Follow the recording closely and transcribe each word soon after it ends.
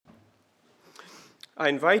I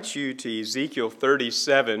invite you to Ezekiel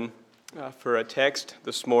 37 for a text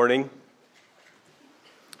this morning.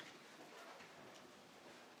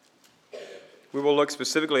 We will look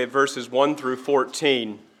specifically at verses 1 through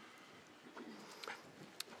 14.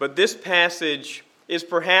 But this passage is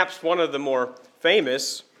perhaps one of the more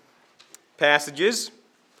famous passages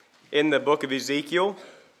in the book of Ezekiel.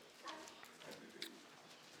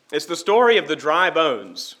 It's the story of the dry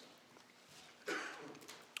bones.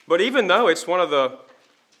 But even though it's one of the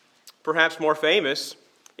perhaps more famous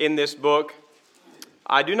in this book,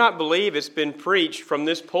 I do not believe it's been preached from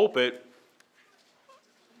this pulpit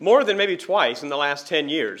more than maybe twice in the last 10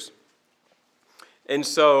 years. And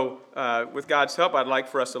so, with God's help, I'd like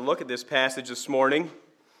for us to look at this passage this morning.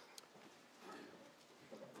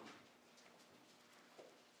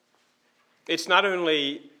 It's not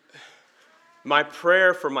only my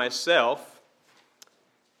prayer for myself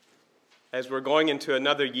as we're going into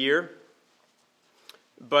another year,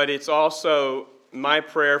 but it's also my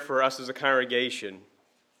prayer for us as a congregation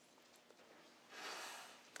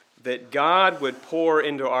that God would pour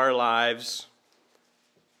into our lives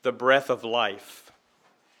the breath of life.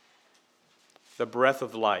 The breath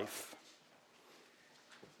of life.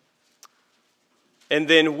 And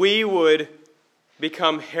then we would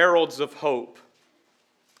become heralds of hope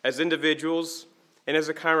as individuals and as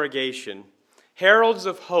a congregation. Heralds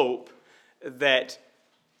of hope that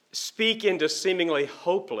speak into seemingly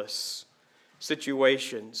hopeless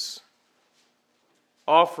situations,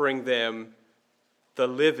 offering them the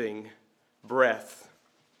living breath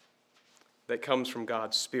that comes from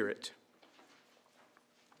God's Spirit.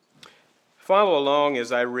 Follow along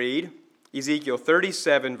as I read Ezekiel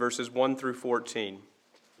 37, verses 1 through 14.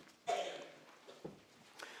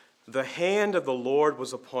 The hand of the Lord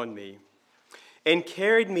was upon me, and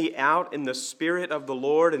carried me out in the Spirit of the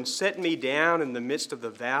Lord, and set me down in the midst of the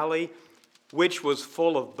valley, which was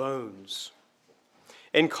full of bones,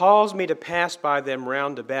 and caused me to pass by them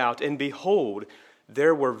round about. And behold,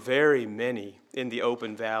 there were very many in the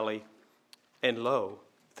open valley, and lo,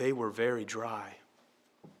 they were very dry.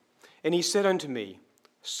 And he said unto me,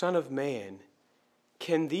 Son of man,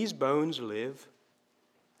 can these bones live?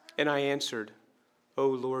 And I answered, O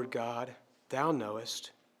Lord God, thou knowest.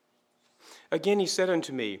 Again he said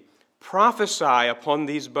unto me, Prophesy upon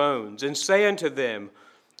these bones, and say unto them,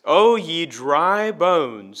 O ye dry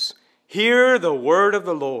bones, hear the word of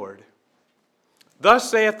the Lord.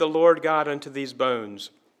 Thus saith the Lord God unto these bones,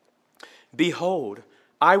 Behold,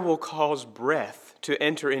 I will cause breath to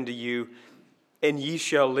enter into you, and ye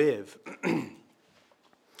shall live.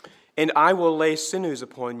 And I will lay sinews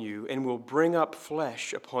upon you, and will bring up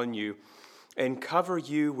flesh upon you, and cover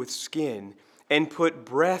you with skin, and put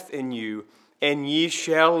breath in you, and ye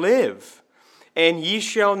shall live. And ye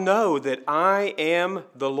shall know that I am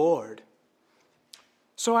the Lord.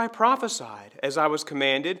 So I prophesied as I was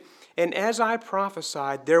commanded, and as I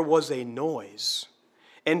prophesied, there was a noise,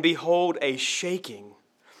 and behold, a shaking.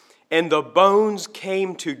 And the bones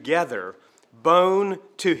came together, bone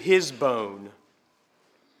to his bone.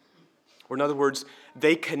 Or in other words,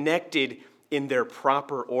 they connected in their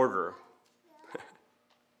proper order.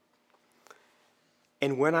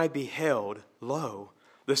 And when I beheld, lo,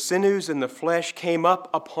 the sinews and the flesh came up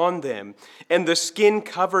upon them, and the skin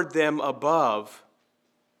covered them above,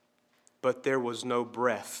 but there was no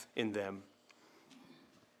breath in them.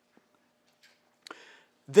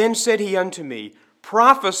 Then said he unto me,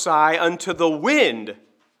 Prophesy unto the wind.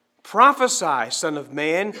 Prophesy, Son of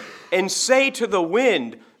man, and say to the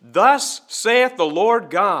wind, Thus saith the Lord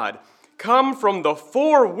God, Come from the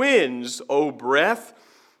four winds, O breath,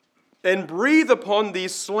 and breathe upon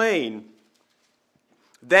these slain,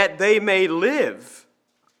 that they may live.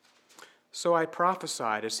 So I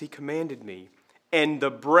prophesied as he commanded me, and the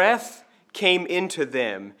breath came into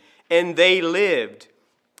them, and they lived,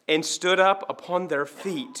 and stood up upon their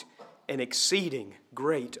feet, an exceeding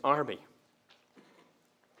great army.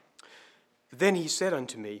 Then he said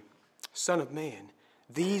unto me, Son of man,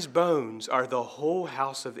 these bones are the whole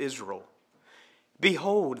house of Israel.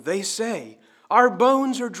 Behold, they say, Our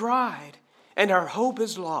bones are dried, and our hope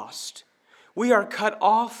is lost. We are cut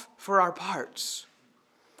off for our parts.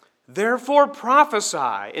 Therefore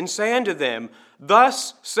prophesy, and say unto them,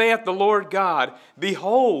 Thus saith the Lord God,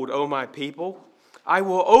 Behold, O my people, I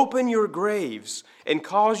will open your graves, and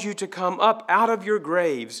cause you to come up out of your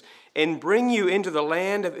graves, and bring you into the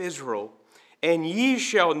land of Israel. And ye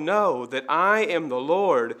shall know that I am the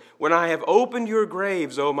Lord, when I have opened your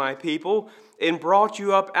graves, O my people, and brought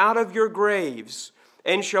you up out of your graves,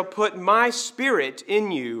 and shall put my spirit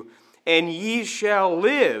in you, and ye shall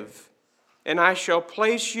live, and I shall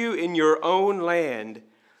place you in your own land.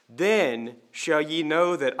 Then shall ye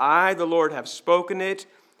know that I, the Lord, have spoken it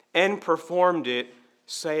and performed it,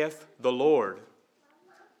 saith the Lord.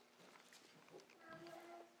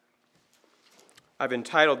 I've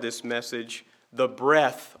entitled this message, The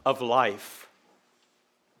Breath of Life.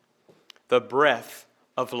 The breath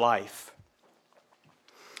of life.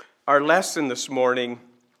 Our lesson this morning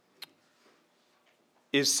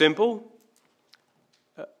is simple,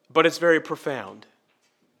 but it's very profound.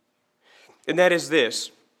 And that is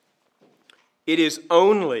this: it is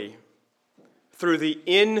only through the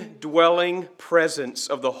indwelling presence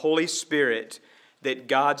of the Holy Spirit that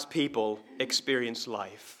God's people experience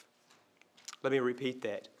life. Let me repeat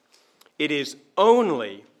that. It is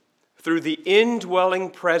only through the indwelling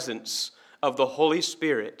presence of the Holy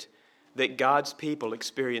Spirit that God's people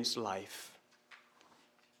experience life.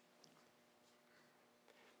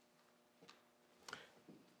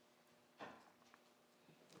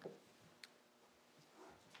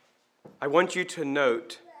 I want you to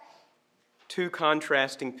note two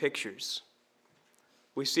contrasting pictures.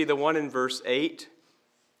 We see the one in verse 8,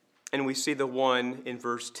 and we see the one in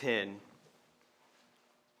verse 10.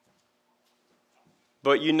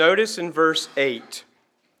 But you notice in verse 8,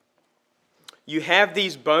 you have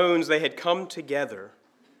these bones, they had come together.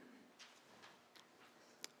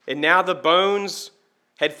 And now the bones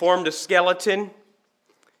had formed a skeleton.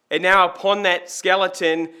 And now upon that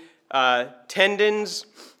skeleton, tendons,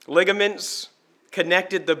 ligaments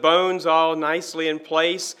connected the bones all nicely in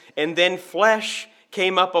place. And then flesh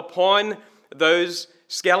came up upon those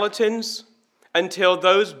skeletons until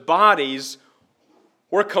those bodies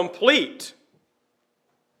were complete.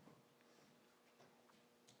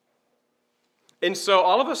 And so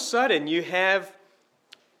all of a sudden you have,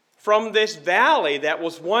 from this valley that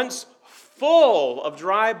was once full of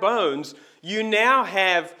dry bones, you now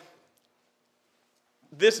have,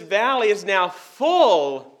 this valley is now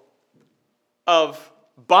full of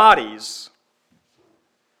bodies.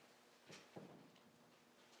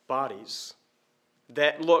 Bodies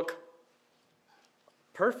that look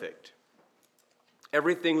perfect.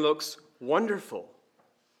 Everything looks wonderful.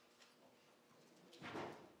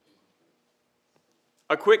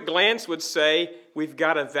 A quick glance would say we've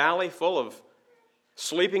got a valley full of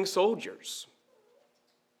sleeping soldiers.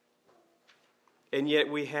 And yet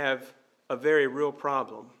we have a very real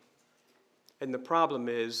problem. And the problem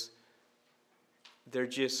is they're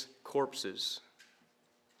just corpses.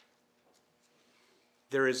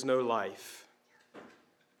 There is no life.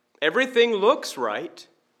 Everything looks right,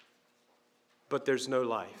 but there's no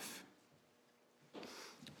life.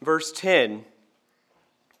 Verse 10.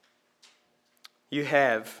 You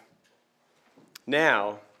have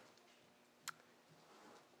now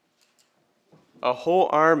a whole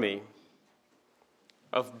army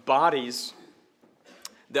of bodies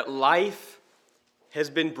that life has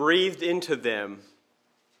been breathed into them.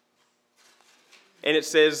 And it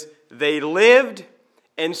says, they lived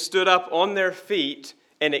and stood up on their feet,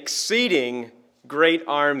 an exceeding great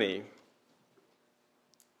army.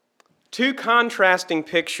 Two contrasting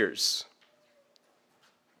pictures.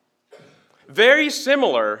 Very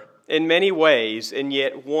similar in many ways, and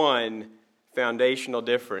yet one foundational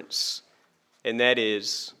difference, and that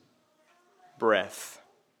is breath.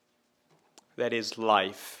 That is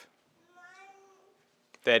life.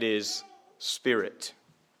 That is spirit.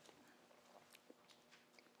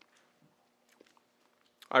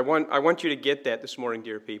 I want you to get that this morning,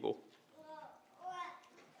 dear people.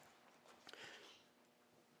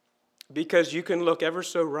 Because you can look ever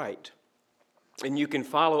so right. And you can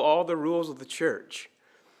follow all the rules of the church.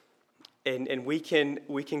 And we can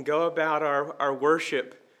go about our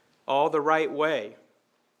worship all the right way.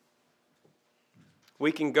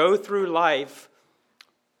 We can go through life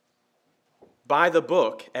by the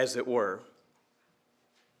book, as it were.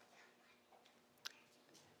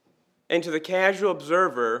 And to the casual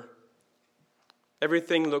observer,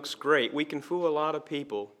 everything looks great. We can fool a lot of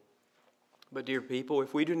people. But dear people,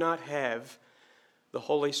 if we do not have the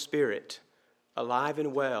Holy Spirit alive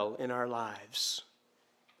and well in our lives,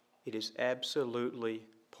 it is absolutely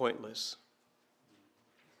pointless.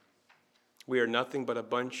 We are nothing but a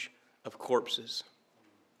bunch of corpses.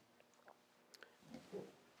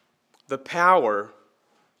 The power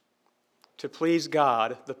to please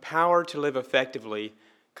God, the power to live effectively,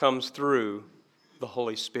 comes through the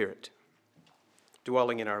Holy Spirit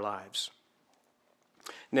dwelling in our lives.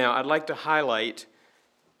 Now, I'd like to highlight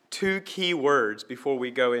two key words before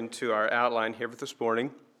we go into our outline here for this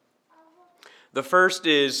morning. The first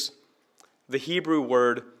is the Hebrew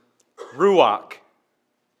word ruach.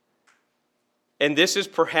 And this is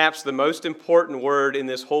perhaps the most important word in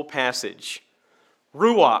this whole passage.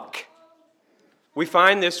 Ruach. we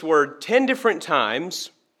find this word 10 different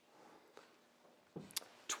times.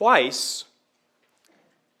 Twice,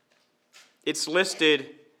 it's listed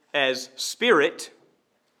as spirit.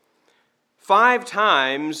 5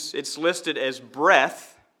 times, it's listed as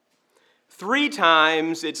breath. 3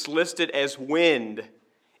 times, it's listed as wind.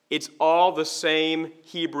 It's all the same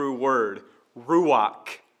Hebrew word,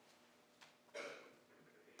 ruach.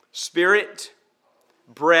 Spirit,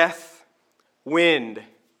 breath, wind.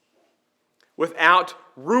 Without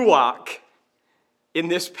ruach in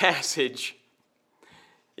this passage,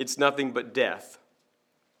 it's nothing but death.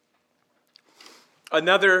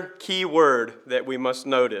 Another key word that we must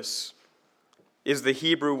notice is the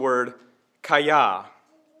Hebrew word kaya.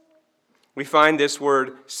 We find this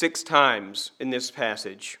word 6 times in this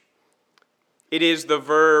passage. It is the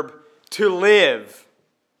verb to live.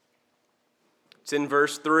 It's in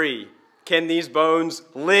verse 3. Can these bones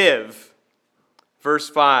live? Verse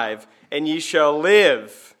 5. And ye shall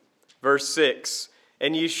live. Verse 6.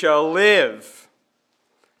 And ye shall live.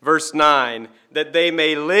 Verse 9. That they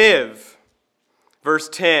may live. Verse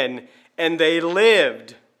 10. And they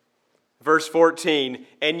lived. Verse 14.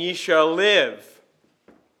 And ye shall live.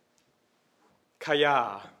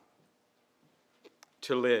 Kaya.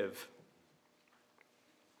 To live.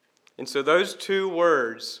 And so those 2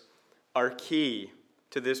 words are key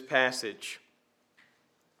to this passage.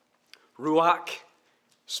 Ruach,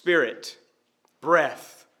 spirit,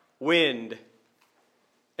 breath, wind,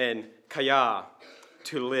 and kaya,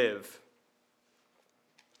 to live.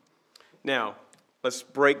 Now, let's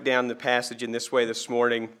break down the passage in this way this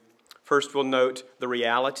morning. First, we'll note the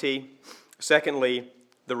reality. Secondly,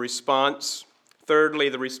 the response. Thirdly,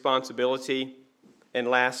 the responsibility. And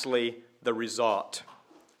lastly, the result.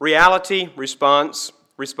 Reality, response,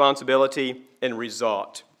 responsibility, and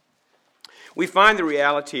result. We find the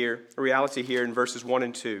reality here in verses 1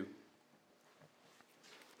 and 2.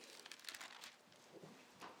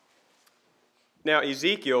 Now,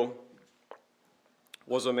 Ezekiel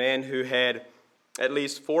was a man who had at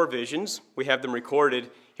least 4 visions. We have them recorded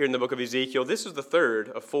here in the book of Ezekiel. This is the 3rd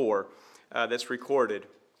of 4 that's recorded.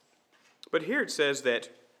 But here it says that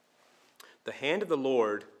the hand of the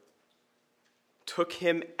Lord took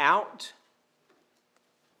him out,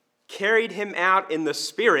 carried him out in the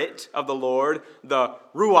spirit of the Lord, the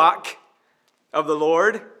ruach of the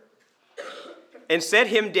Lord, and set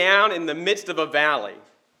him down in the midst of a valley.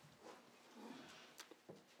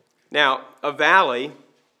 Now, a valley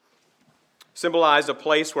symbolized a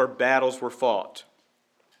place where battles were fought.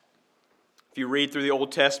 If you read through the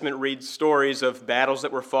Old Testament, read stories of battles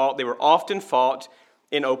that were fought, they were often fought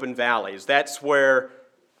in open valleys. That's where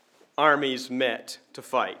armies met to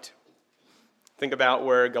fight. Think about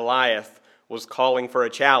where Goliath was calling for a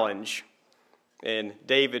challenge, and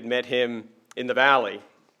David met him in the valley.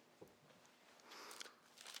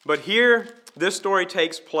 But here, this story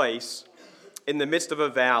takes place in the midst of a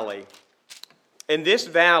valley. And this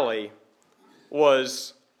valley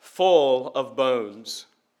was full of bones.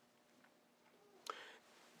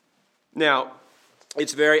 Now,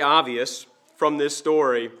 it's very obvious from this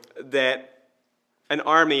story that an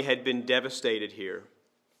army had been devastated here.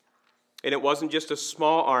 And it wasn't just a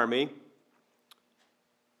small army,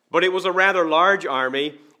 but it was a rather large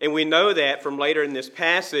army. And we know that from later in this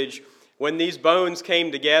passage, when these bones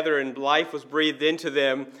came together and life was breathed into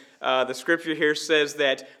them, the scripture here says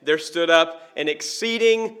that there stood up an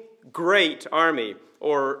exceeding great army,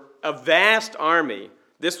 or a vast army.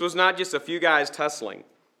 This was not just a few guys tussling,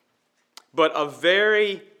 but a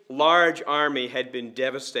very large army had been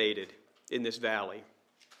devastated in this valley.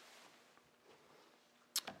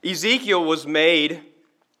 Ezekiel was made,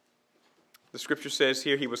 the scripture says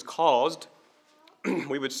here, he was caused,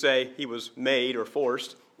 we would say he was made or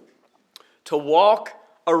forced, to walk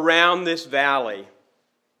around this valley,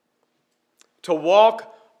 to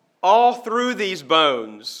walk all through these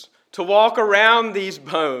bones, to walk around these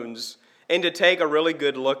bones, and to take a really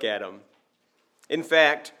good look at them. In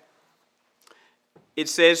fact, it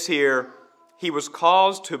says here, he was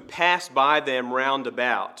caused to pass by them round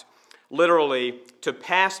about. Literally, to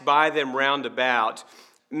pass by them round about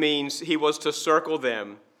means he was to circle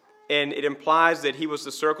them, and it implies that he was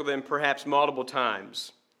to circle them perhaps multiple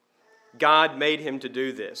times. God made him to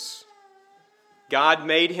do this. God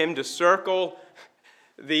made him to circle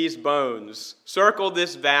these bones, circle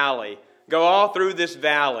this valley, go all through this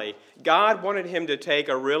valley. God wanted him to take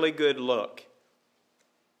a really good look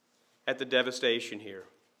at the devastation here.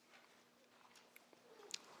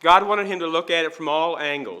 God wanted him to look at it from all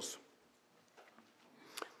angles.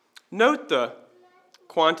 Note the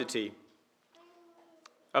quantity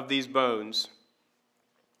of these bones.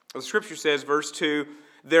 The scripture says, verse 2,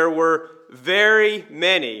 there were very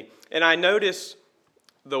many. And I notice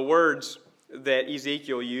the words that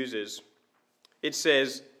Ezekiel uses. It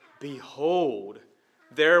says, behold,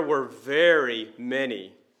 there were very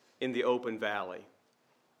many in the open valley.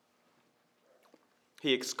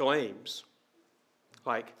 He exclaims,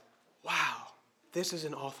 like, wow, this is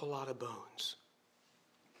an awful lot of bones.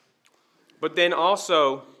 But then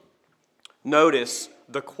also notice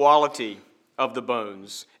the quality of the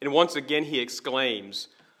bones. And once again he exclaims,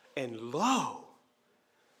 and lo,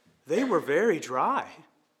 they were very dry.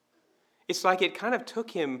 It's like it kind of took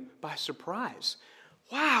him by surprise.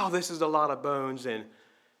 Wow, this is a lot of bones, and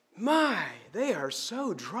my, they are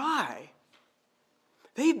so dry.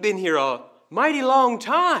 They've been here a mighty long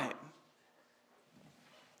time.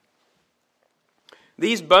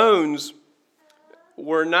 These bones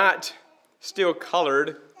were not still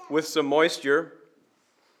colored with some moisture.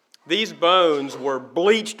 These bones were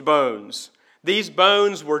bleached bones. These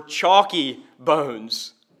bones were chalky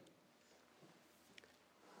bones.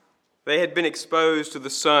 They had been exposed to the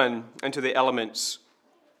sun and to the elements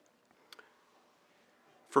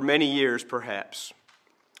for many years, perhaps.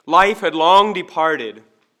 Life had long departed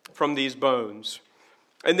from these bones.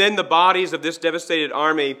 And then the bodies of this devastated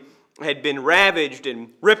army had been ravaged and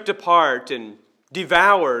ripped apart and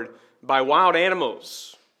devoured by wild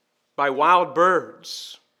animals, by wild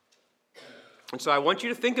birds. And so I want you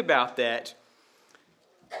to think about that,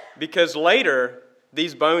 because later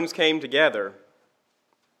these bones came together,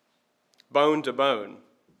 bone to bone.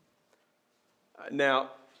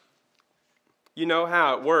 Now, you know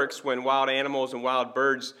how it works when wild animals and wild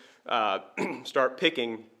birds start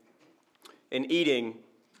picking and eating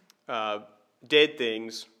dead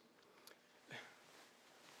things.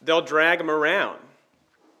 They'll drag them around.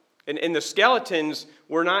 And the skeletons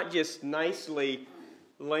were not just nicely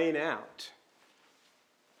laying out,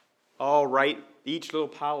 all right, each little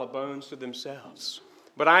pile of bones to themselves.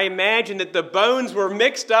 But I imagine that the bones were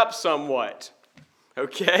mixed up somewhat,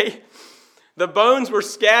 okay? The bones were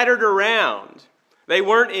scattered around. They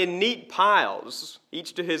weren't in neat piles,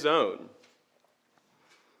 each to his own.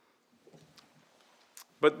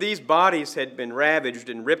 But these bodies had been ravaged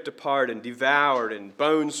and ripped apart and devoured and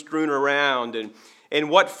bones strewn around. And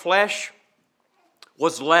what flesh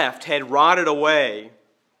was left had rotted away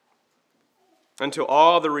until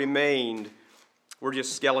all that remained were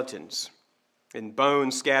just skeletons and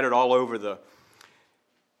bones scattered all over the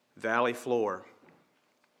valley floor.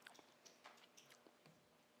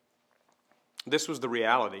 This was the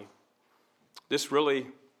reality. This really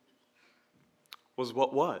was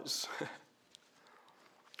what was.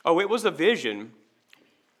 Oh, it was a vision,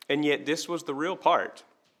 and yet this was the real part.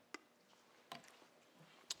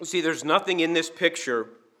 See, there's nothing in this picture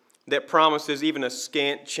that promises even a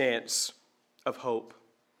scant chance of hope.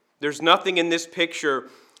 There's nothing in this picture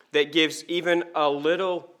that gives even a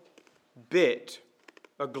little bit,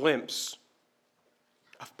 a glimpse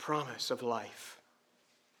of promise of life.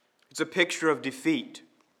 It's a picture of defeat.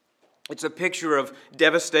 It's a picture of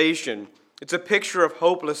devastation. It's a picture of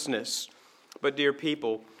hopelessness. But dear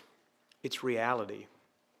people, it's reality.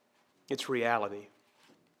 It's reality.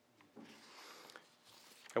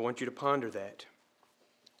 I want you to ponder that.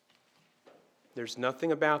 There's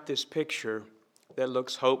nothing about this picture that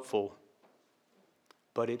looks hopeful,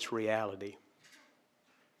 but it's reality.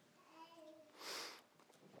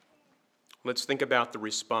 Let's think about the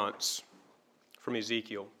response from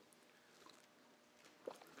Ezekiel.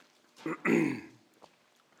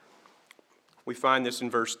 We find this in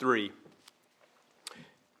verse 3.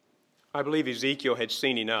 I believe Ezekiel had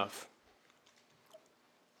seen enough.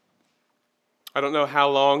 I don't know how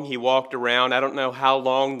long he walked around. I don't know how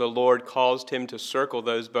long the Lord caused him to circle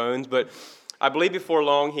those bones, but I believe before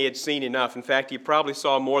long he had seen enough. In fact, he probably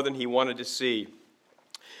saw more than he wanted to see.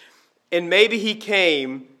 And maybe he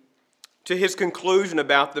came to his conclusion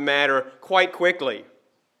about the matter quite quickly.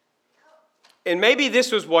 And maybe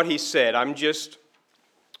this was what he said. I'm just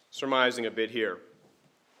surmising a bit here.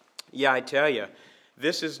 Yeah, I tell you,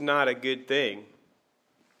 this is not a good thing.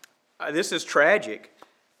 This is tragic.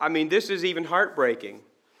 I mean, this is even heartbreaking.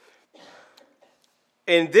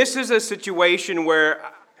 And this is a situation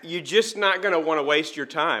where you're just not going to want to waste your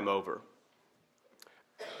time over.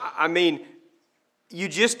 I mean, you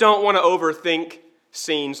just don't want to overthink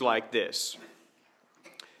scenes like this.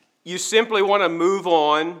 You simply want to move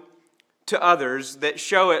on to others that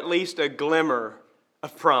show at least a glimmer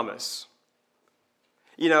of promise.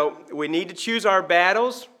 You know, we need to choose our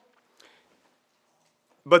battles,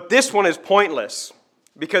 but this one is pointless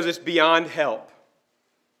because it's beyond help.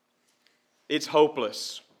 It's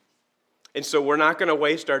hopeless. And so we're not going to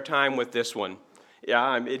waste our time with this one.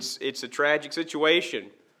 Yeah, it's a tragic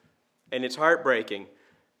situation, and it's heartbreaking.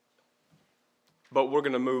 But we're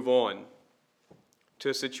going to move on to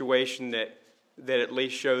a situation that at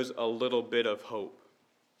least shows a little bit of hope.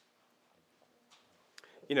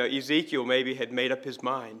 You know, Ezekiel maybe had made up his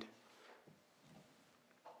mind,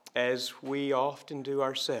 as we often do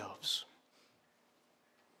ourselves.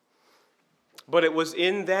 But it was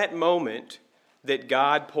in that moment that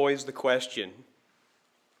God posed the question,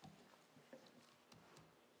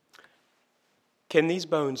 can these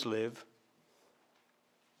bones live?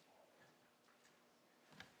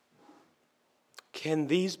 Can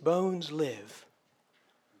these bones live?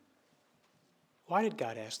 Why did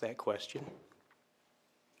God ask that question? Do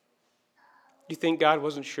you think God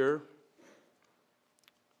wasn't sure?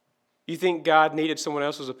 You think God needed someone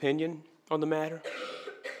else's opinion on the matter?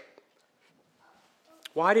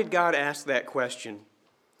 Why did God ask that question?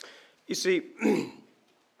 You see,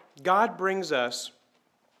 God brings us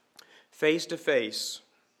face to face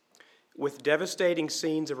with devastating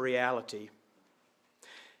scenes of reality.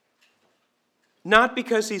 Not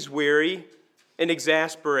because he's weary and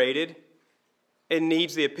exasperated and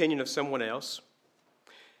needs the opinion of someone else.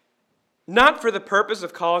 Not for the purpose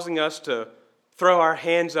of causing us to throw our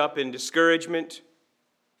hands up in discouragement.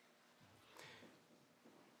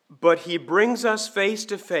 But he brings us face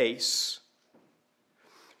to face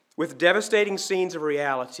with devastating scenes of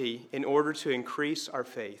reality in order to increase our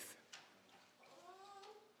faith.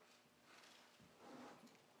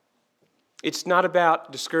 It's not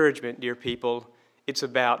about discouragement, dear people. It's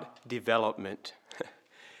about development.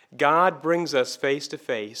 God brings us face to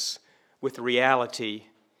face with reality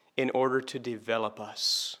in order to develop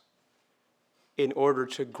us, in order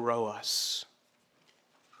to grow us,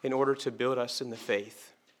 in order to build us in the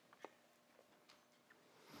faith.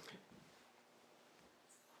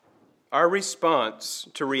 Our response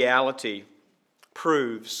to reality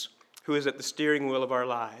proves who is at the steering wheel of our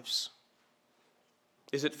lives.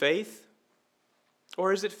 Is it faith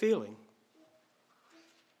or is it feeling?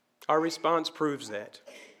 Our response proves that.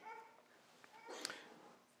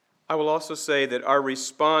 I will also say that our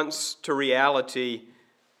response to reality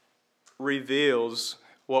reveals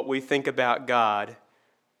what we think about God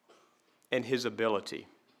and His ability.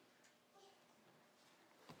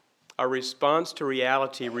 Our response to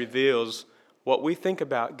reality reveals what we think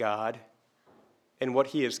about God and what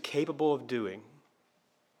He is capable of doing.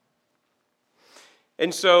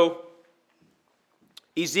 And so,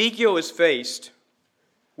 Ezekiel is faced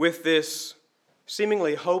with this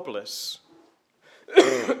seemingly hopeless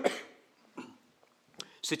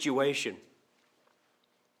situation.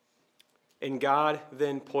 And God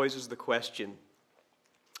then poses the question,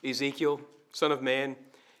 Ezekiel, son of man,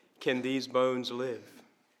 can these bones live?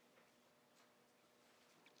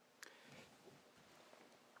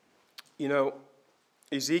 You know,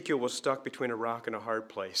 Ezekiel was stuck between a rock and a hard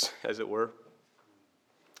place, as it were.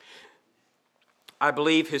 I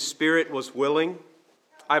believe his spirit was willing.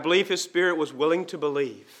 I believe his spirit was willing to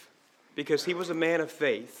believe because he was a man of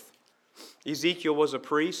faith. Ezekiel was a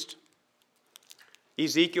priest.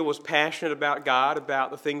 Ezekiel was passionate about God,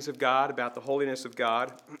 about the things of God, about the holiness of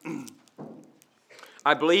God.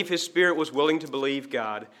 I believe his spirit was willing to believe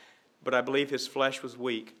God, but I believe his flesh was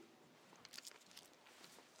weak.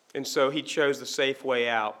 And so he chose the safe way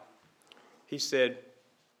out. He said,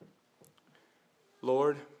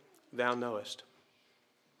 Lord, thou knowest.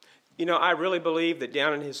 You know, I really believe that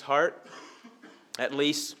down in his heart, at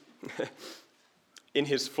least in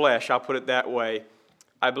his flesh, I'll put it that way,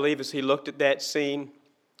 I believe as he looked at that scene,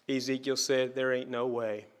 Ezekiel said, there ain't no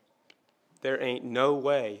way. There ain't no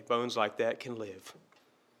way bones like that can live.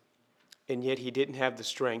 And yet he didn't have the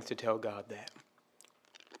strength to tell God that.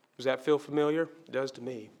 Does that feel familiar? It does to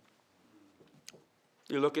me.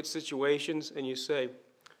 You look at situations and you say,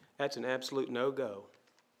 that's an absolute no-go.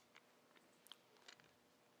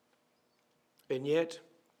 And yet,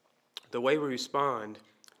 the way we respond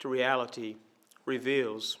to reality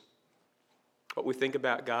reveals what we think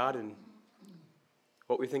about God and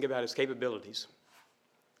what we think about His capabilities.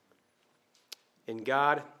 And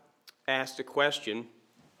God asked a question.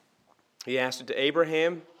 He asked it to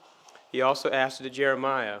Abraham. He also asked it to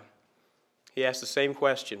Jeremiah. He asked the same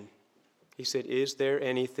question. He said, is there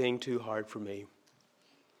anything too hard for me?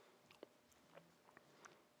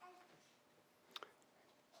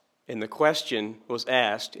 And the question was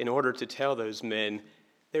asked in order to tell those men,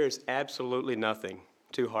 there is absolutely nothing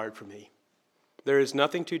too hard for me. There is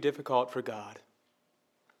nothing too difficult for God.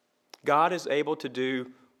 God is able to do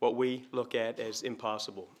what we look at as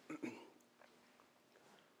impossible.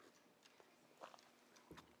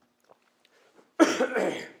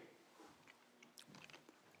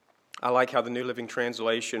 I like how the New Living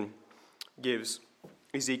Translation gives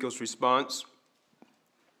Ezekiel's response.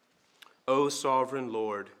 O sovereign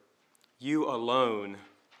Lord, you alone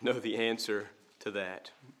know the answer to that.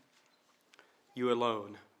 You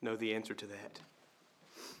alone know the answer to that.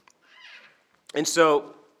 And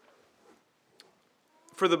so,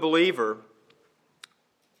 for the believer,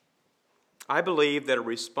 I believe that a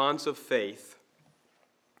response of faith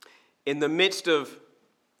in the midst of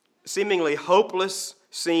seemingly hopeless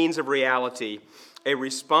scenes of reality, a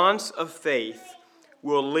response of faith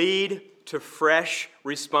will lead to fresh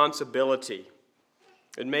responsibility.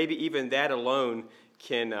 And maybe even that alone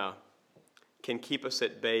can keep us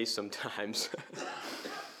at bay sometimes.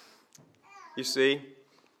 You see?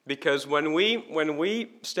 Because when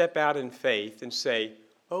we step out in faith and say,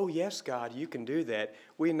 oh yes, God, you can do that,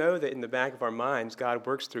 we know that in the back of our minds, God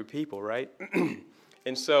works through people, right?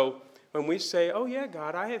 And so when we say, oh yeah,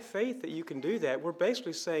 God, I have faith that you can do that, we're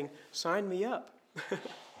basically saying, sign me up.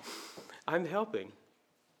 I'm helping.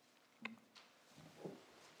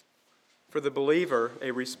 For the believer,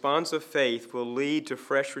 a response of faith will lead to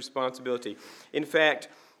fresh responsibility. In fact,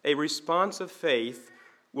 a response of faith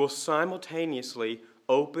will simultaneously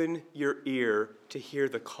open your ear to hear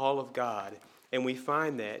the call of God. And we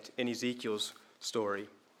find that in Ezekiel's story.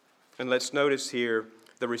 And let's notice here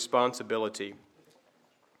the responsibility.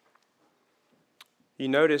 You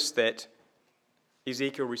notice that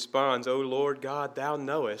Ezekiel responds, O Lord God, thou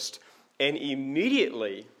knowest. And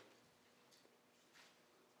immediately,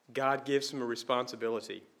 God gives him a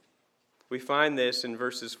responsibility. We find this in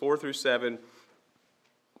verses 4 through 7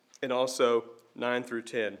 and also 9 through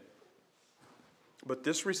 10. But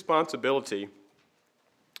this responsibility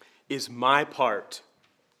is my part.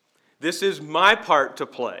 This is my part to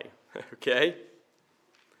play, okay?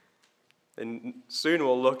 And soon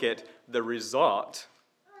we'll look at the result,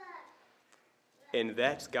 and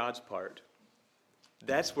that's God's part.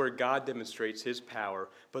 That's where God demonstrates his power,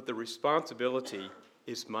 but the responsibility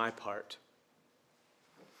is my part.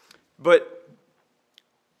 But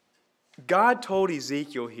God told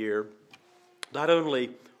Ezekiel here not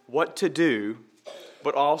only what to do,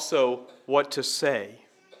 but also what to say.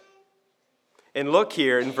 And look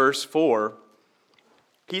here in verse 4.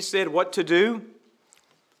 He said what to do?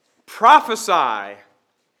 Prophesy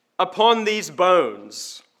upon these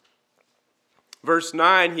bones. Verse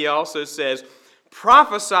 9, he also says,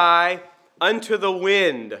 prophesy unto the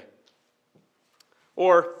wind.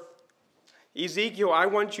 Or, Ezekiel, I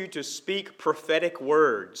want you to speak prophetic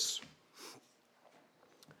words.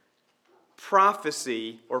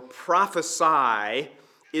 Prophecy or prophesy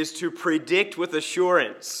is to predict with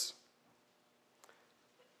assurance.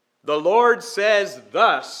 The Lord says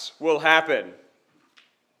thus will happen.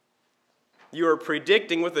 You are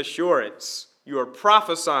predicting with assurance. You are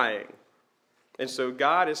prophesying. And so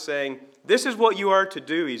God is saying, this is what you are to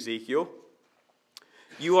do, Ezekiel.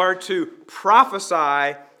 You are to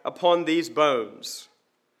prophesy upon these bones.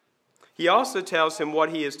 He also tells him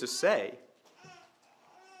what he is to say.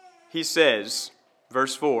 He says,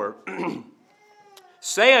 verse 4,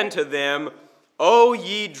 say unto them, O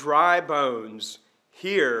ye dry bones,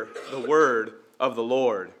 hear the word of the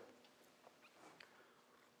Lord.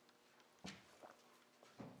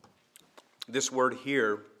 This word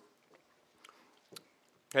hear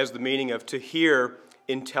has the meaning of to hear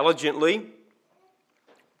intelligently.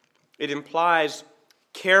 It implies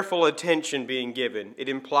careful attention being given. It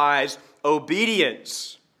implies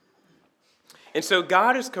obedience. And so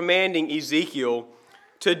God is commanding Ezekiel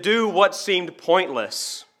to do what seemed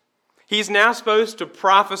pointless. He's now supposed to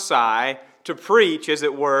prophesy, to preach, as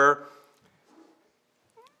it were,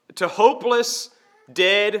 to hopeless,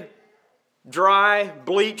 dead, dry,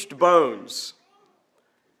 bleached bones.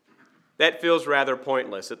 That feels rather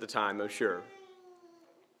pointless at the time, I'm sure.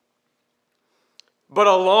 But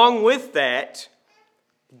along with that,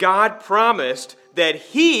 God promised that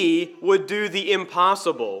He would do the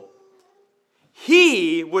impossible.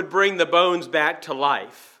 He would bring the bones back to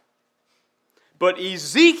life. But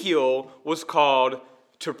Ezekiel was called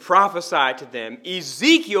to prophesy to them.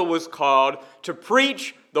 Ezekiel was called to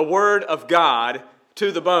preach the word of God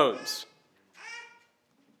to the bones.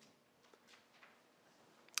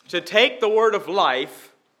 To take the word of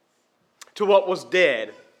life to what was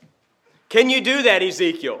dead. Can you do that,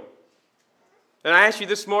 Ezekiel? And I ask you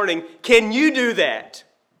this morning, can you do that?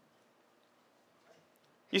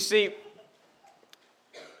 You see,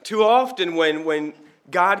 too often when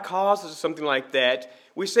God calls us to something like that,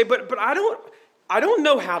 we say, but I don't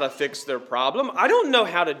know how to fix their problem. I don't know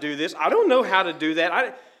how to do this. I don't know how to do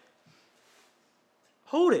that.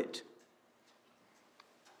 Hold it.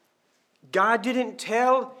 God didn't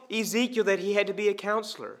tell Ezekiel that he had to be a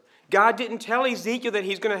counselor. God didn't tell Ezekiel that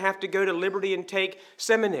he's going to have to go to Liberty and take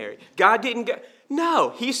seminary. God didn't go. No,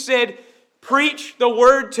 he said, preach the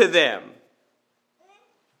word to them.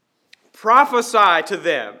 Prophesy to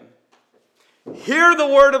them. Hear the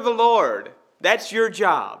word of the Lord. That's your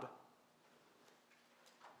job.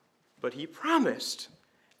 But he promised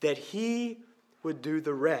that he would do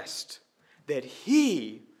the rest, that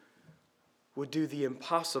he would do the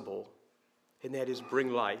impossible, and that is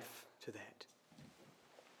bring life to that.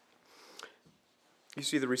 You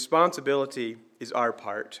see, the responsibility is our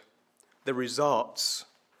part. The results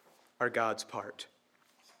are God's part.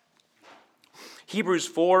 Hebrews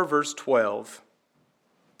 4, verse 12.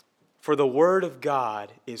 For the word of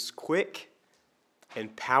God is quick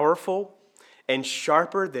and powerful and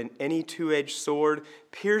sharper than any two-edged sword,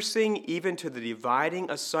 piercing even to the dividing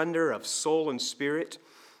asunder of soul and spirit,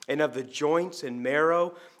 and of the joints and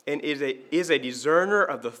marrow, and is a discerner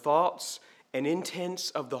of the thoughts and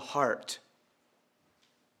intents of the heart.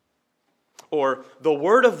 Or, the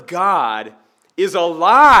word of God is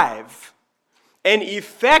alive and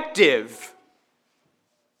effective.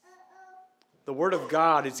 The word of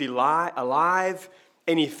God is alive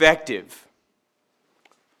and effective.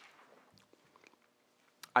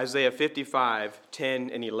 Isaiah 55, 10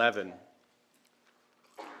 and 11.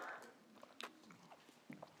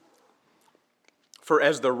 For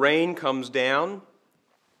as the rain comes down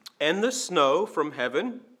and the snow from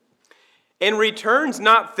heaven, and returns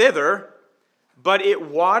not thither, but it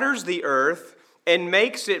waters the earth and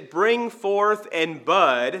makes it bring forth and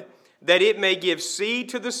bud, that it may give seed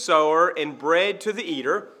to the sower and bread to the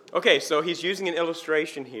eater. Okay, so he's using an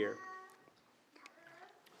illustration here.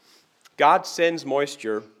 God sends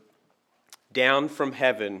moisture down from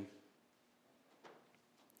heaven,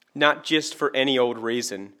 not just for any old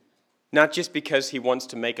reason, not just because he wants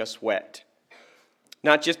to make us wet,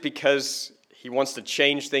 not just because he wants to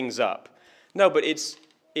change things up. No, but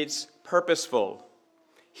it's purposeful.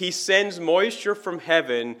 He sends moisture from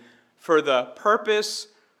heaven for the purpose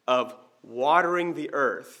of watering the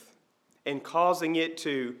earth and causing it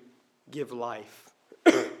to give life.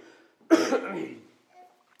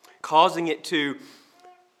 Causing it to,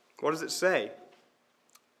 what does it say?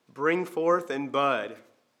 Bring forth and bud,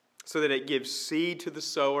 so that it gives seed to the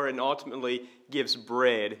sower and ultimately gives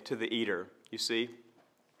bread to the eater. You see?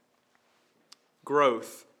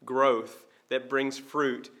 Growth that brings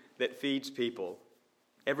fruit, that feeds people.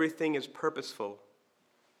 Everything is purposeful.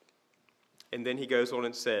 And then he goes on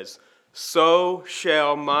and says, so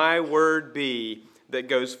shall my word be that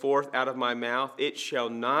goes forth out of my mouth. It shall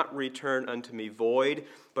not return unto me void,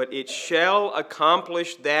 but it shall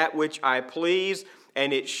accomplish that which I please,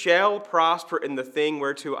 and it shall prosper in the thing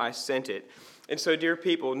whereto I sent it. And so, dear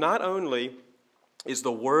people, not only is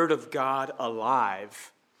the word of God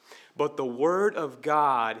alive, but the word of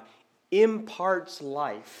God imparts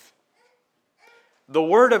life. The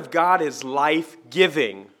word of God is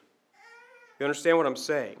life-giving. You understand what I'm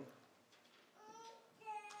saying?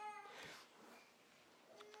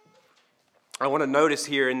 I want to notice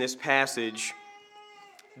here in this passage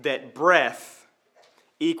that breath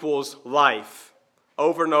equals life.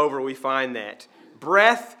 Over and over we find that.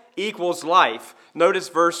 Breath equals life. Notice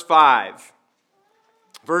verse 5.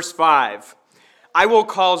 Verse 5. I will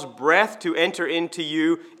cause breath to enter into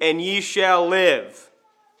you, and ye shall live.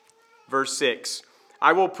 Verse 6.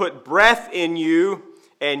 I will put breath in you,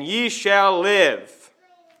 and ye shall live.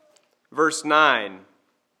 Verse 9.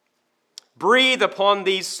 Breathe upon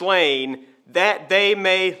these slain, that they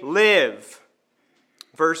may live.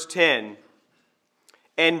 Verse 10.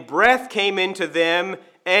 And breath came into them,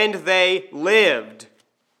 and they lived.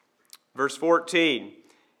 Verse 14.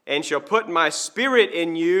 And shall put my spirit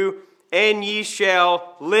in you, and ye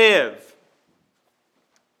shall live.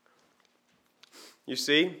 You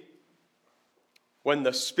see, when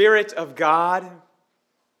the Spirit of God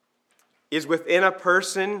is within a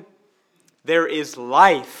person, there is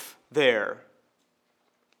life there.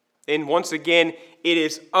 And once again, it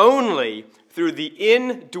is only through the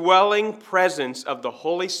indwelling presence of the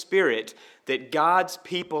Holy Spirit that God's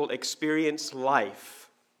people experience life.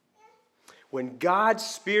 When God's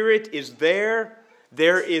Spirit is there,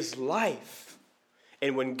 there is life.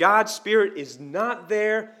 And when God's Spirit is not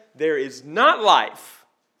there, there is not life.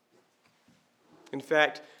 In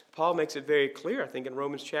fact, Paul makes it very clear, I think in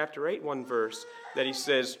Romans chapter 8, one verse, that he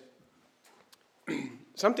says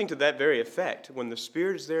something to that very effect. When the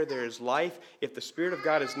Spirit is there, there is life. If the Spirit of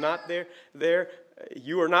God is not there,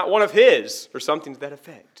 you are not one of His, or something to that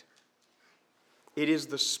effect. It is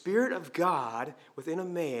the Spirit of God within a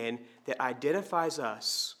man that identifies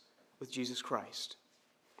us with Jesus Christ.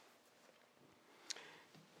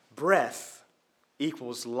 Breath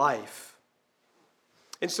equals life.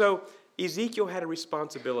 And so Ezekiel had a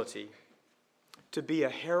responsibility to be a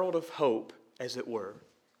herald of hope, as it were,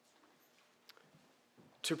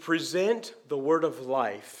 to present the word of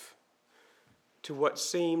life to what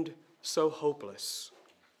seemed so hopeless.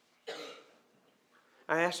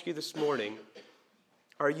 I ask you this morning,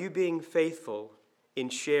 are you being faithful in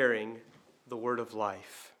sharing the word of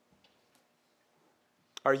life?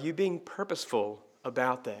 Are you being purposeful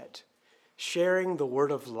about that? Sharing the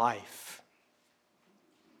word of life.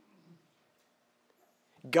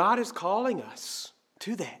 God is calling us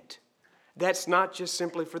to that. That's not just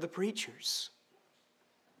simply for the preachers.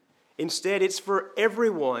 Instead, it's for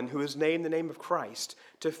everyone who has named the name of Christ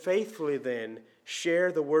to faithfully then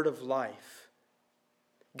share the word of life.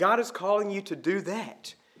 God is calling you to do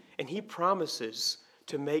that, and He promises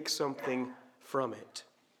to make something from it.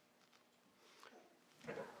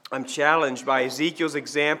 I'm challenged by Ezekiel's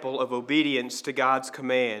example of obedience to God's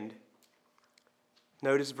command.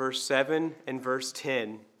 Notice verse 7 and verse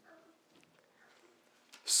 10.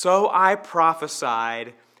 So I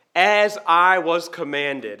prophesied as I was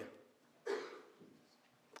commanded.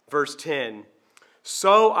 Verse 10.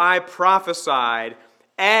 So I prophesied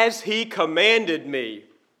as He commanded me.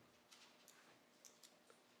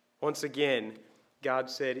 Once again, God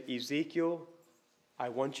said, Ezekiel, I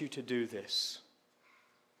want you to do this.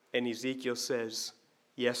 And Ezekiel says,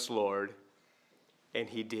 yes, Lord. And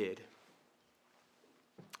he did.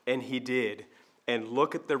 And he did. And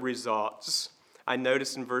look at the results. I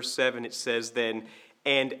notice in verse 7 it says then,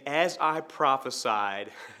 and as I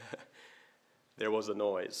prophesied, there was a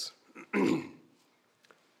noise.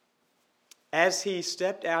 As he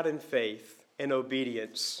stepped out in faith and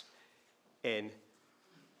obedience and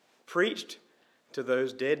preached to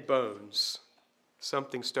those dead bones,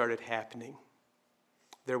 something started happening.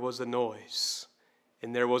 There was a noise,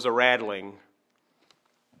 and there was a rattling.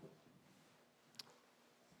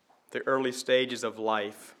 The early stages of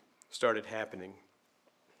life started happening.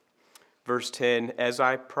 Verse 10, as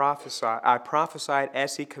I prophesied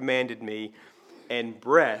as He commanded me, and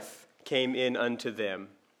breath came in unto them.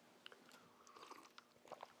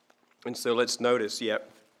 And so let's notice,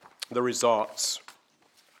 the results.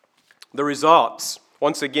 The results,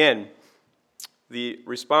 once again, the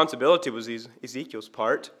responsibility was Ezekiel's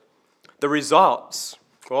part. The results,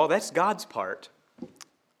 well, that's God's part.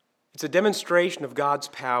 It's a demonstration of God's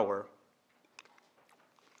power.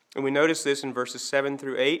 And we notice this in verses 7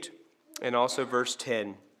 through 8 and also verse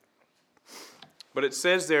 10. But it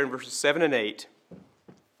says there in verses 7 and 8,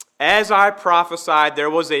 as I prophesied, there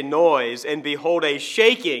was a noise, and behold, a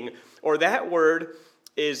shaking, or that word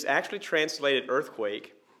is actually translated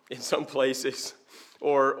earthquake in some places,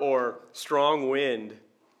 or strong wind,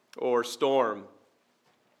 or storm.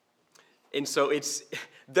 And so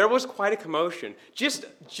there was quite a commotion. Just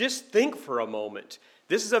think for a moment.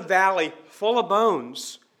 This is a valley full of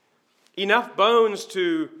bones. Enough bones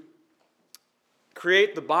to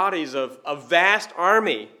create the bodies of a vast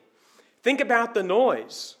army. Think about the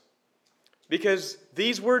noise. Because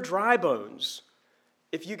these were dry bones.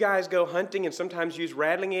 If you guys go hunting and sometimes use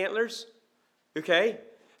rattling antlers, okay?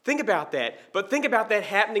 Think about that. But think about that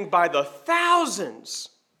happening by the thousands.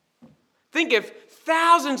 Think if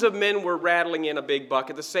thousands of men were rattling in a big buck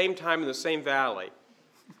at the same time in the same valley.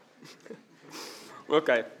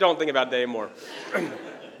 Okay, don't think about that anymore.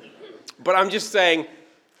 But I'm just saying,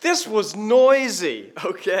 this was noisy,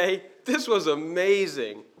 okay? This was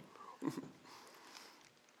amazing.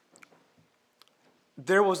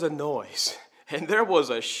 There was a noise, and there was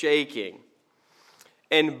a shaking.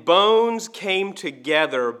 And bones came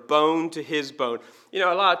together, bone to his bone. You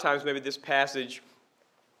know, a lot of times maybe this passage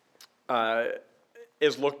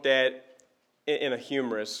is looked at in a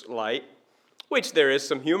humorous light, which there is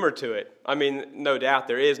some humor to it. I mean, no doubt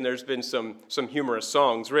there is, and there's been some humorous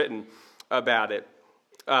songs written about it.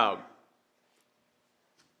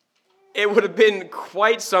 It would have been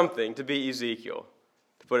quite something to be Ezekiel,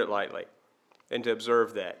 to put it lightly, and to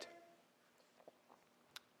observe that.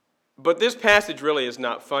 But this passage really is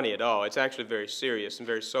not funny at all. It's actually very serious and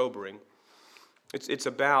very sobering. It's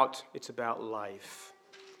about life.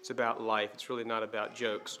 It's about life. It's really not about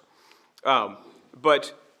jokes.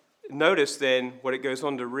 But notice then what it goes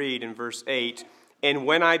on to read in verse 8. And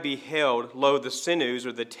when I beheld, lo, the sinews,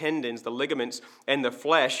 or the tendons, the ligaments, and the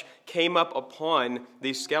flesh came up upon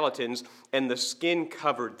these skeletons, and the skin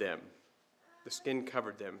covered them. The skin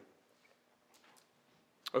covered them.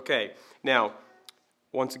 Okay, now,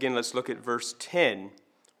 once again, let's look at verse 10.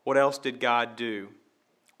 What else did God do?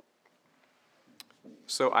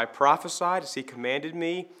 So I prophesied as He commanded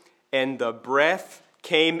me, and the breath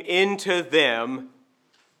came into them,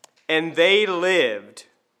 and they lived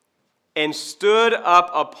and stood up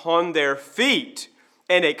upon their feet,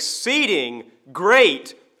 an exceeding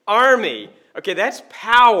great army. Okay, that's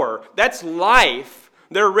power. That's life.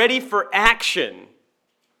 They're ready for action,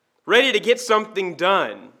 ready to get something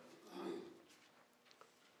done.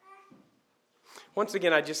 Once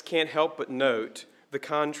again, I just can't help but note the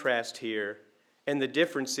contrast here, and the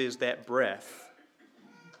difference is that breath.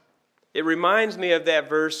 It reminds me of that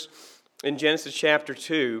verse in Genesis chapter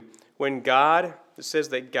 2 when it says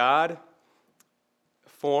that God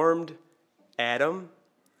formed Adam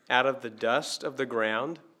out of the dust of the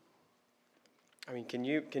ground. I mean, can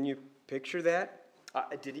you picture that?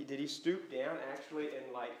 Did he stoop down actually and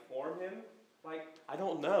form him? I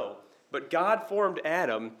don't know. But God formed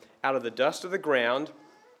Adam out of the dust of the ground,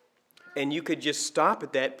 and you could just stop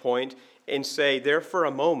at that point and say, there for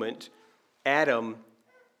a moment, Adam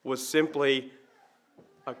was simply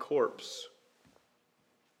a corpse.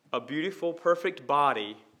 A beautiful, perfect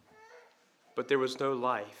body, but there was no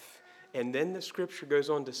life. And then the scripture goes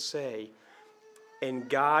on to say, and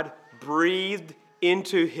God breathed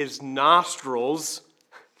into his nostrils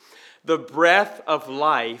the breath of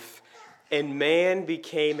life, and man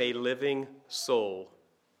became a living soul.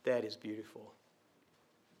 That is beautiful.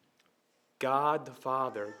 God the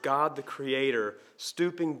Father, God the Creator,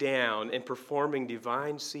 stooping down and performing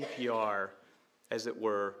divine CPR, as it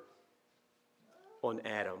were, on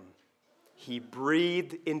Adam. He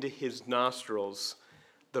breathed into his nostrils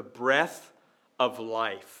the breath of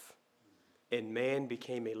life, and man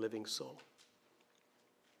became a living soul.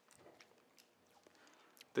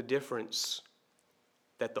 The difference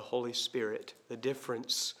that the Holy Spirit, the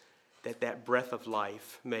difference that breath of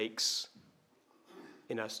life makes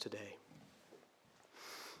in us today.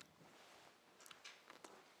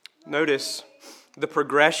 Notice the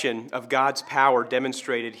progression of God's power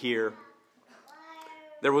demonstrated here.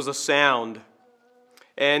 There was a sound,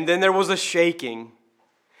 and then there was a shaking,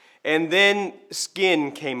 and then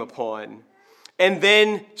skin came upon, and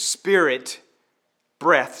then spirit,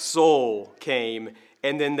 breath, soul came,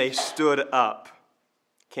 and then they stood up.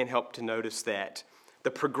 Can't help to notice that.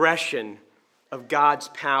 The progression of God's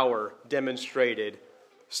power demonstrated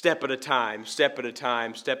step at a time, step at a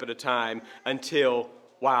time, step at a time, until,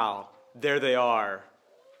 wow, there they are,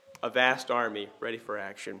 a vast army ready for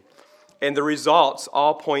action. And the results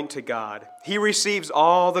all point to God. He receives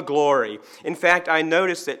all the glory. In fact, I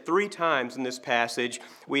noticed that 3 times in this passage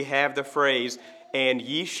we have the phrase, and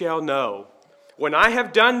ye shall know. When I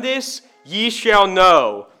have done this, ye shall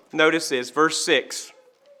know. Notice this, verse 6.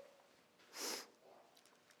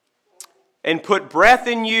 And put breath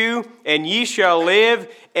in you, and ye shall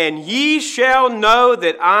live, and ye shall know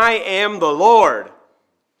that I am the Lord.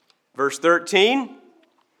 Verse 13.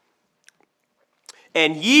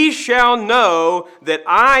 And ye shall know that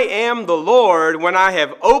I am the Lord when I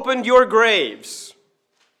have opened your graves.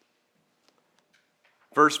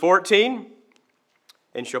 Verse 14.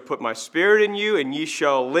 And shall put my spirit in you, and ye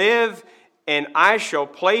shall live, and I shall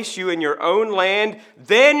place you in your own land.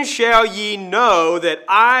 Then shall ye know that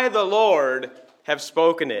I, the Lord, have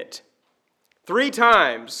spoken it. 3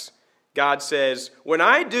 times God says, when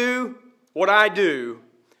I do what I do,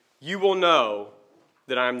 you will know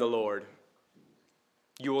that I'm the Lord.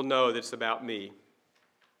 You will know that it's about me.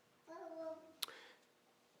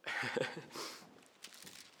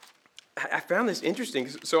 I found this interesting.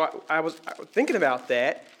 So I was thinking about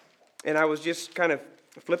that, and I was just kind of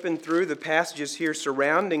flipping through the passages here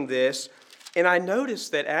surrounding this, and I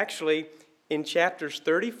noticed that actually in chapters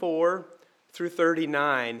 34 through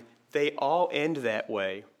 39, they all end that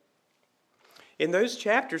way. In those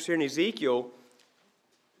chapters here in Ezekiel,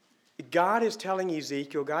 God is telling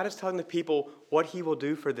the people what he will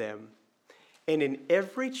do for them. And in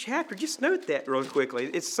every chapter, just note that real quickly.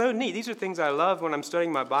 It's so neat. These are things I love when I'm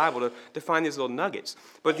studying my Bible to find these little nuggets.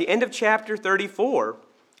 But at the end of chapter 34,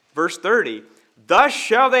 verse 30, thus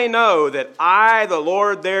shall they know that I, the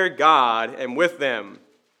Lord their God, am with them.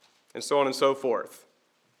 And so on and so forth.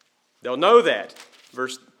 They'll know that.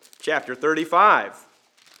 Chapter 35.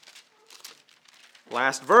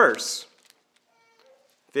 Last verse.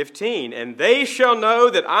 15, and they shall know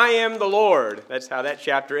that I am the Lord. That's how that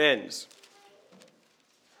chapter ends.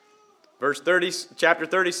 Chapter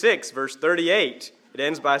 36, verse 38, it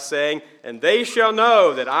ends by saying, and they shall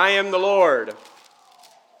know that I am the Lord.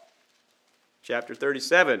 Chapter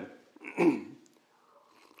 37.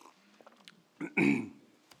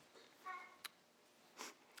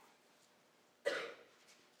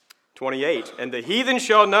 28, and the heathen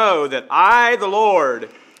shall know that I, the Lord,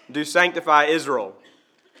 do sanctify Israel.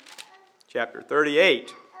 Chapter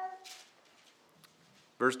 38,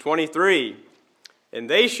 verse 23, and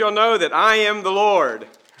they shall know that I am the Lord.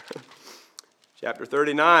 Chapter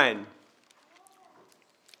 39,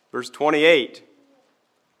 verse 28.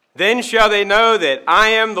 Then shall they know that I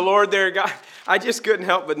am the Lord their God. I just couldn't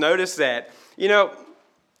help but notice that. You know,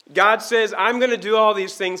 God says, I'm going to do all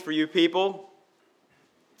these things for you people,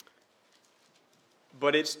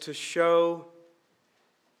 but it's to show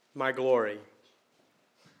my glory.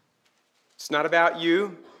 It's not about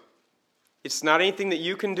you. It's not anything that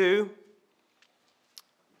you can do,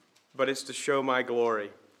 but it's to show my glory.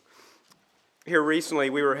 Here recently,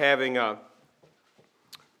 we were having a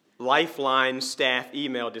Lifeline staff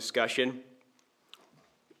email discussion,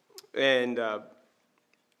 and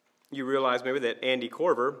you realize maybe that Andy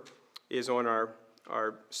Corver is on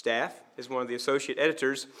our staff, is one of the associate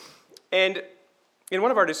editors, and in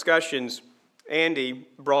one of our discussions, Andy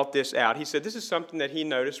brought this out. He said this is something that he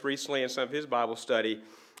noticed recently in some of his Bible study,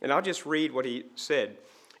 and I'll just read what he said.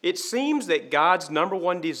 It seems that God's number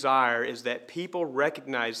one desire is that people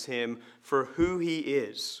recognize him for who he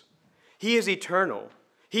is. He is eternal.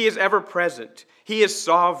 He is ever-present. He is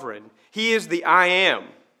sovereign. He is the I am.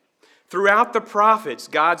 Throughout the prophets,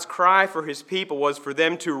 God's cry for his people was for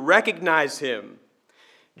them to recognize him.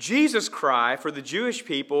 Jesus' cry for the Jewish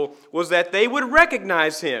people was that they would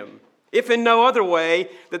recognize him, if in no other way,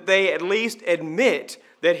 that they at least admit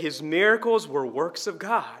that his miracles were works of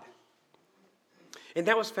God. And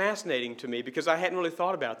that was fascinating to me because I hadn't really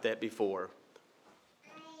thought about that before.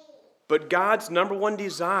 But God's number one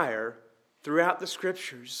desire throughout the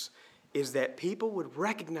Scriptures is that people would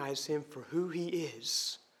recognize him for who he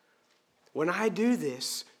is. When I do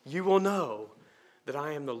this, you will know that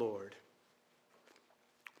I am the Lord.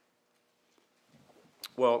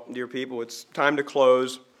 Well, dear people, it's time to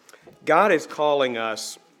close. God is calling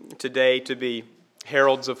us today to be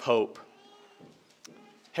heralds of hope.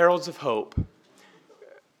 Heralds of hope.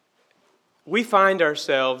 We find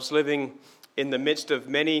ourselves living in the midst of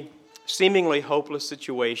many seemingly hopeless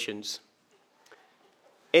situations.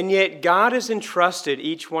 And yet God has entrusted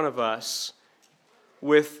each one of us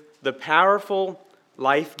with the powerful,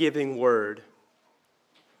 life-giving word.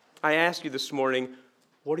 I ask you this morning,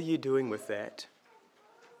 what are you doing with that?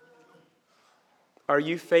 Are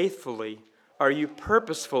you faithfully, are you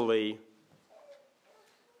purposefully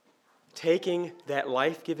taking that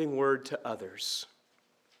life-giving word to others?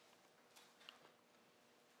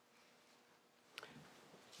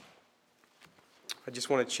 I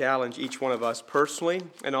just want to challenge each one of us personally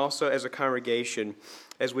and also as a congregation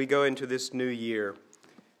as we go into this new year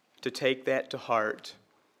to take that to heart,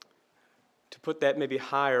 to put that maybe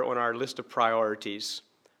higher on our list of priorities,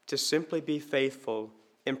 to simply be faithful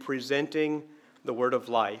in presenting the word of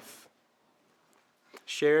life,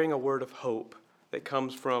 sharing a word of hope that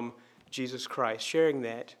comes from Jesus Christ, sharing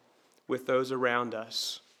that with those around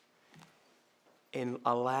us, and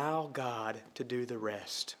allow God to do the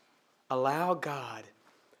rest. Allow God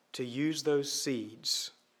to use those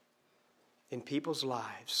seeds in people's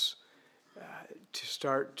lives to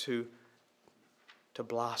start to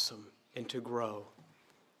blossom and to grow.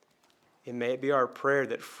 It may be our prayer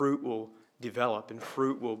that fruit will develop and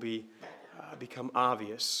fruit will become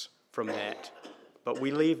obvious from that. But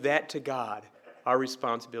we leave that to God. Our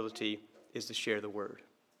responsibility is to share the word.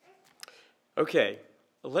 Okay,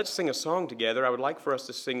 let's sing a song together. I would like for us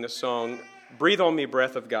to sing the song, Breathe on Me,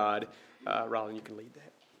 Breath of God. Rollin, you can lead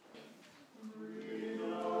that.